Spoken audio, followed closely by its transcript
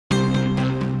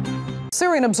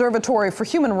Syrian Observatory for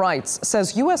Human Rights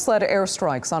says U.S.-led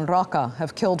airstrikes on Raqqa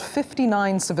have killed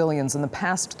 59 civilians in the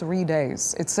past 3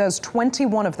 days. It says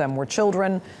 21 of them were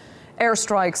children.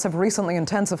 Airstrikes have recently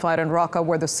intensified in Raqqa,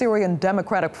 where the Syrian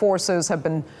Democratic Forces have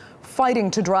been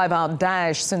fighting to drive out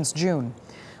Daesh since June.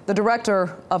 The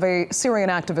director of a Syrian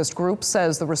activist group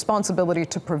says the responsibility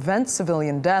to prevent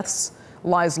civilian deaths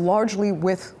lies largely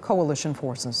with coalition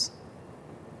forces.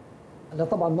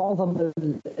 Most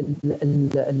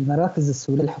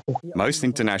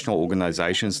international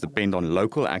organizations depend on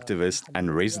local activists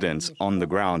and residents on the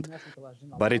ground.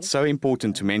 But it's so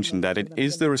important to mention that it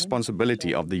is the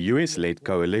responsibility of the US-led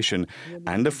coalition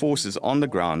and the forces on the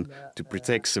ground to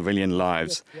protect civilian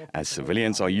lives, as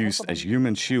civilians are used as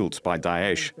human shields by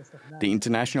Daesh. The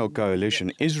international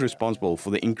coalition is responsible for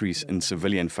the increase in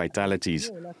civilian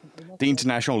fatalities. The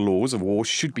international laws of war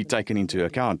should be taken into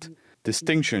account.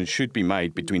 Distinctions should be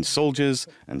made between soldiers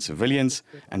and civilians,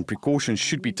 and precautions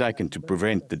should be taken to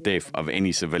prevent the death of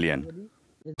any civilian.